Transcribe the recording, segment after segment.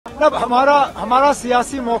मतलब हमारा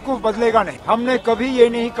सियासी मौक़िफ़ बदलेगा नहीं। हमने कभी ये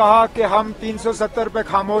नहीं कहा कि हम 370 पे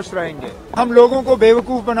खामोश रहेंगे। हम लोगों को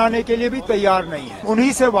बेवकूफ़ बनाने के लिए भी तैयार नहीं है।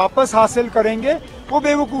 उन्हीं से वापस हासिल करेंगे, वो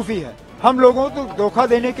बेवकूफ़ी है। हम लोगों को धोखा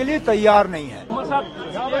देने के लिए तैयार नहीं है।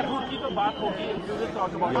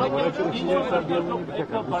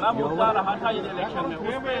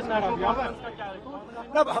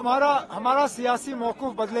 मतलब हमारा सियासी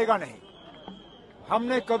मौक़िफ़ बदलेगा नहीं।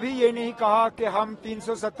 हमने कभी ये नहीं कहा कि हम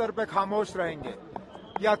 370 पे खामोश रहेंगे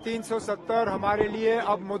या 370 हमारे लिए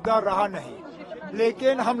अब मुद्दा रहा नहीं,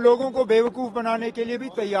 लेकिन हम लोगों को बेवकूफ़ बनाने के लिए भी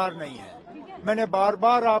तैयार नहीं है। मैंने बार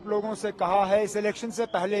बार आप लोगों से कहा है इस इलेक्शन से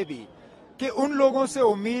पहले भी कि उन लोगों से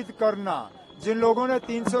उम्मीद करना जिन लोगों ने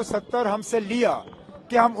 370 हमसे लिया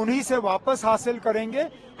कि हम उन्हीं से वापस हासिल करेंगे,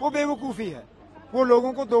 वो बेवकूफ़ी है। वो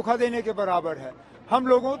लोगों को धोखा देने के बराबर है। हम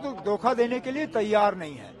लोगों को धोखा देने के लिए तैयार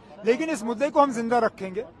नहीं है, लेकिन इस मुद्दे को हम जिंदा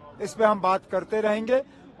रखेंगे, इस पे हम बात करते रहेंगे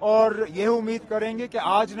और यह उम्मीद करेंगे कि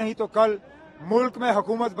आज नहीं तो कल मुल्क में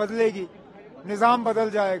हुकूमत बदलेगी, निज़ाम बदल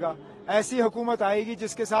जाएगा। ऐसी हुकूमत आएगी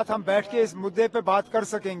जिसके साथ हम बैठ के इस मुद्दे पे बात कर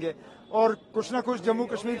सकेंगे और कुछ न कुछ जम्मू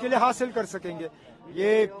कश्मीर के लिए हासिल कर सकेंगे।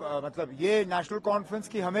 ये नेशनल कॉन्फ्रेंस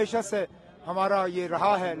की हमेशा से हमारा ये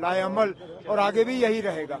रहा है लाएअमल और आगे भी यही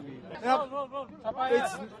रहेगा।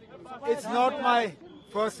 It's not my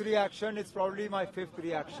first reaction, it's probably my fifth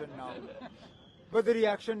reaction now. But the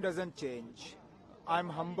reaction doesn't change. I'm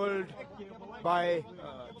humbled by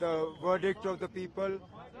the verdict of the people.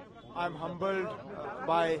 I'm humbled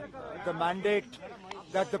by the mandate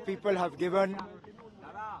that the people have given.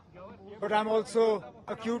 But I'm also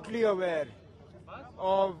acutely aware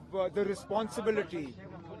of the responsibility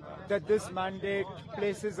that this mandate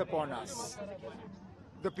places upon us.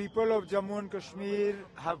 The people of Jammu and Kashmir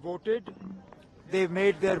have voted. They've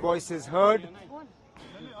made their voices heard.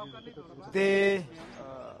 They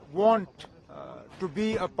want to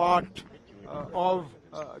be a part of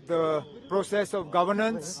the process of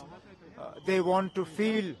governance. They want to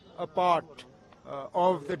feel a part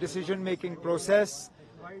of the decision-making process,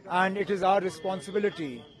 and it is our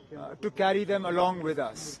responsibility to carry them along with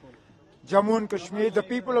us. Jammu and Kashmir, the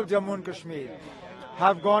people of Jammu and Kashmir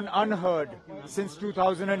have gone unheard since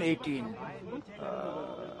 2018.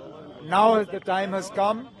 Now the time has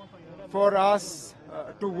come for us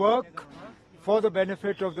to work for the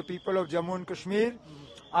benefit of the people of Jammu and Kashmir.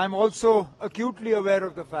 I'm also acutely aware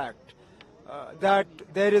of the fact that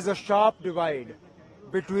there is a sharp divide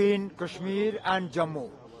between Kashmir and Jammu,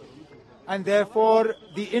 and therefore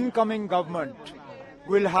the incoming government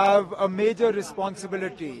will have a major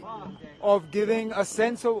responsibility of giving a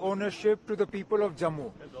sense of ownership to the people of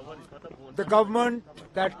Jammu. The government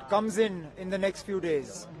that comes in the next few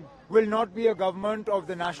days will not be a government of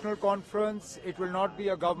the National Conference, it will not be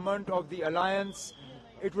a government of the Alliance,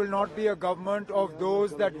 it will not be a government of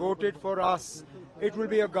those that voted for us. It will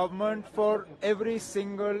be a government for every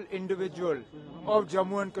single individual of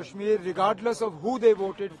Jammu and Kashmir, regardless of who they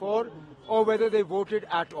voted for or whether they voted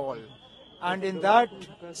at all. And in that,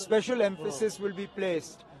 special emphasis will be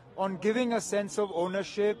placed on giving a sense of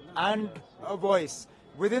ownership and a voice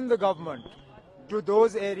within the government to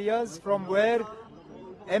those areas from where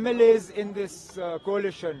MLAs in this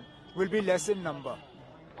coalition will be less in number.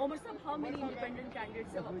 Omar sir, how many independent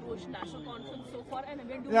candidates have approached National Conference so far, and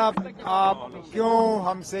when do you expect the आप क्यों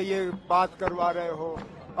हमसे ये बात करवा रहे हो?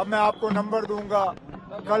 अब मैं आपको नंबर दूंगा,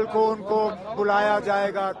 कल को उनको बुलाया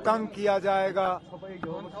जाएगा, तंग किया जाएगा।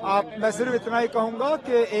 मैं सिर्फ इतना ही कहूंगा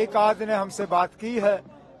कि एक आध ने हमसे बात की है,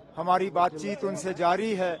 हमारी बातचीत उनसे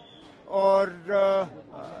जारी है और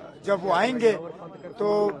जब वो आएंगे तो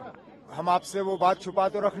हम आपसे वो बात छुपा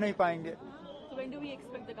तो रख नहीं पाएंगे। So when do we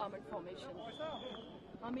expect the government formation?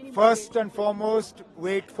 First and foremost,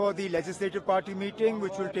 wait for the legislative party meeting,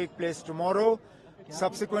 which will take place tomorrow.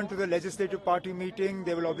 Subsequent to the legislative party meeting,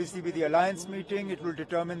 there will obviously be the alliance meeting. It will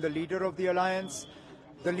determine the leader of the alliance.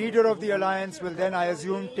 The leader of the alliance will then, I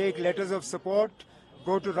assume, take letters of support,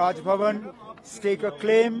 go to Raj Bhavan, stake a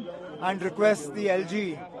claim, and request the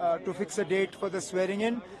LG to fix a date for the swearing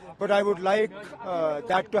in. But I would like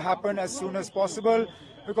that to happen as soon as possible,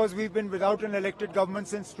 because we've been without an elected government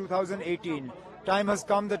since 2018. Time has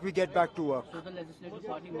come that we get back to work. So the legislative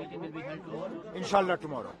party meeting will be held tomorrow? Inshallah,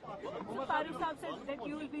 tomorrow. Farid Saab said that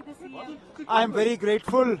you will be the CM. I am very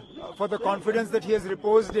grateful for the confidence that he has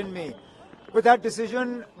reposed in me. But that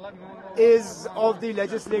decision is of the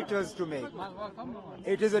legislators to make.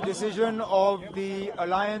 It is a decision of the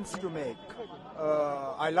alliance to make.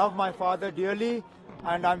 I love my father dearly,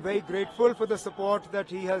 and I'm very grateful for the support that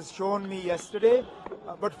he has shown me yesterday.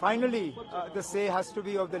 But finally, the say has to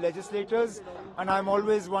be of the legislators, and I'm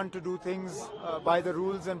always one to do things by the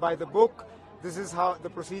rules and by the book. this is how the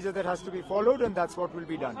procedure that has to be followed, and that's what will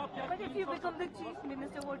be done. But if you become the chief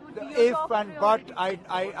minister, what would be your If top and but, priority?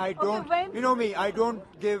 I don't, when? you know me, I don't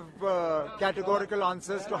give categorical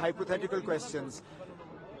answers to hypothetical questions.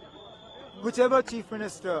 Whichever chief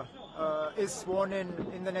minister is sworn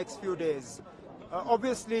in the next few days,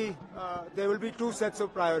 obviously there will be two sets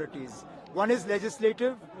of priorities. One is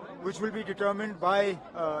legislative, which will be determined by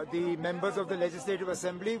the members of the Legislative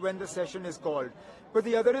Assembly when the session is called. But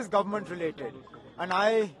the other is government related. And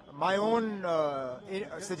my own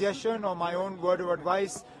suggestion or my own word of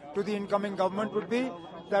advice to the incoming government would be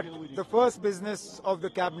that the first business of the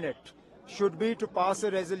cabinet should be to pass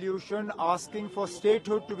a resolution asking for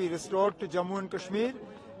statehood to be restored to Jammu and Kashmir,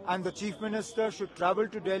 and the Chief Minister should travel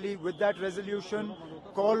to Delhi with that resolution,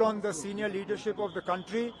 call on the senior leadership of the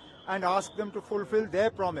country and ask them to fulfill their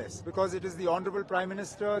promise, because it is the Honourable Prime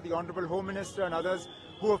Minister, the Honourable Home Minister and others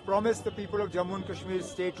who have promised the people of Jammu and Kashmir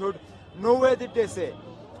statehood. Nowhere did they say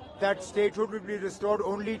that statehood will be restored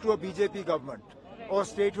only to a BJP government or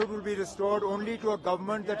statehood will be restored only to a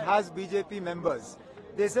government that has BJP members.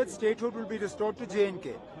 They said statehood will be restored to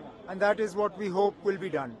J&K, and that is what we hope will be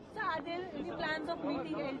done. So are there any plans of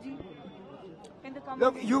meeting LG in the coming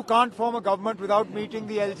Look, days? you can't form a government without meeting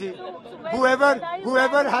the LG. when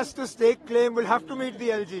Whoever are you has to stake claim will have to meet the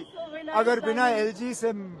LG. when are you अगर बिना planning? LG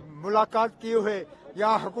से मुलाकात किए हुए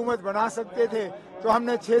यहाँ हुकूमत बना सकते थे तो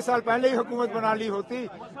हमने 6 साल पहले ही हुकूमत बना ली होती,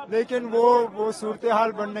 लेकिन वो सूरत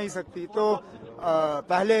हाल बन नहीं सकती. तो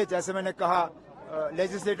पहले जैसे मैंने कहा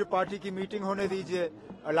लेजिस्लेटिव पार्टी की मीटिंग होने दीजिए,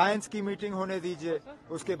 अलायंस की मीटिंग होने दीजिए,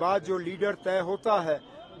 उसके बाद जो लीडर तय होता है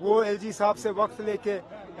वो एलजी साहब से वक्त लेके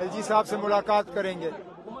एलजी साहब से मुलाकात करेंगे.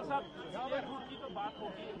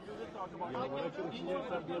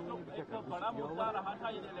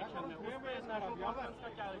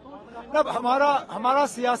 अब हमारा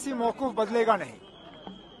सियासी मौक़िफ़ बदलेगा नहीं.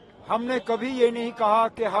 हमने कभी ये नहीं कहा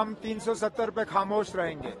कि हम 370 पे खामोश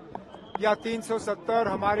रहेंगे या 370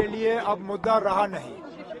 हमारे लिए अब मुद्दा रहा नहीं,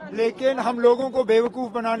 लेकिन हम लोगों को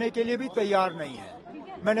बेवकूफ़ बनाने के लिए भी तैयार नहीं है.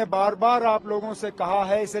 मैंने बार बार आप लोगों से कहा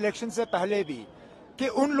है इस इलेक्शन से पहले भी कि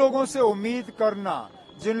उन लोगों से उम्मीद करना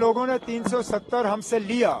जिन लोगों ने 370 हमसे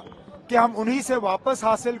लिया कि हम उन्हीं से वापस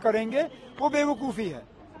हासिल करेंगे, वो बेवकूफ़ी है.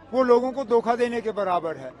 वो लोगों को धोखा देने के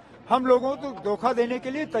बराबर है. हम लोगों को धोखा देने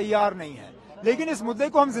के लिए तैयार नहीं है, लेकिन इस मुद्दे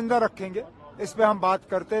को हम जिंदा रखेंगे, इस पे हम बात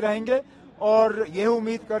करते रहेंगे और ये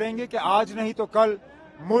उम्मीद करेंगे कि आज नहीं तो कल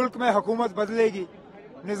मुल्क में हुकूमत बदलेगी,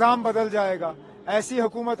 निज़ाम बदल जाएगा. ऐसी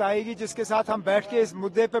हुकूमत आएगी जिसके साथ हम बैठ के इस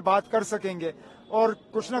मुद्दे पे बात कर सकेंगे और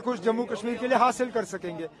कुछ ना कुछ जम्मू कश्मीर के लिए हासिल कर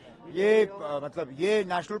सकेंगे. ये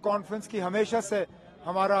नेशनल कॉन्फ्रेंस की हमेशा से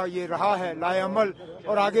हमारा ये रहा है लाए अमल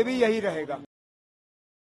और आगे भी यही रहेगा.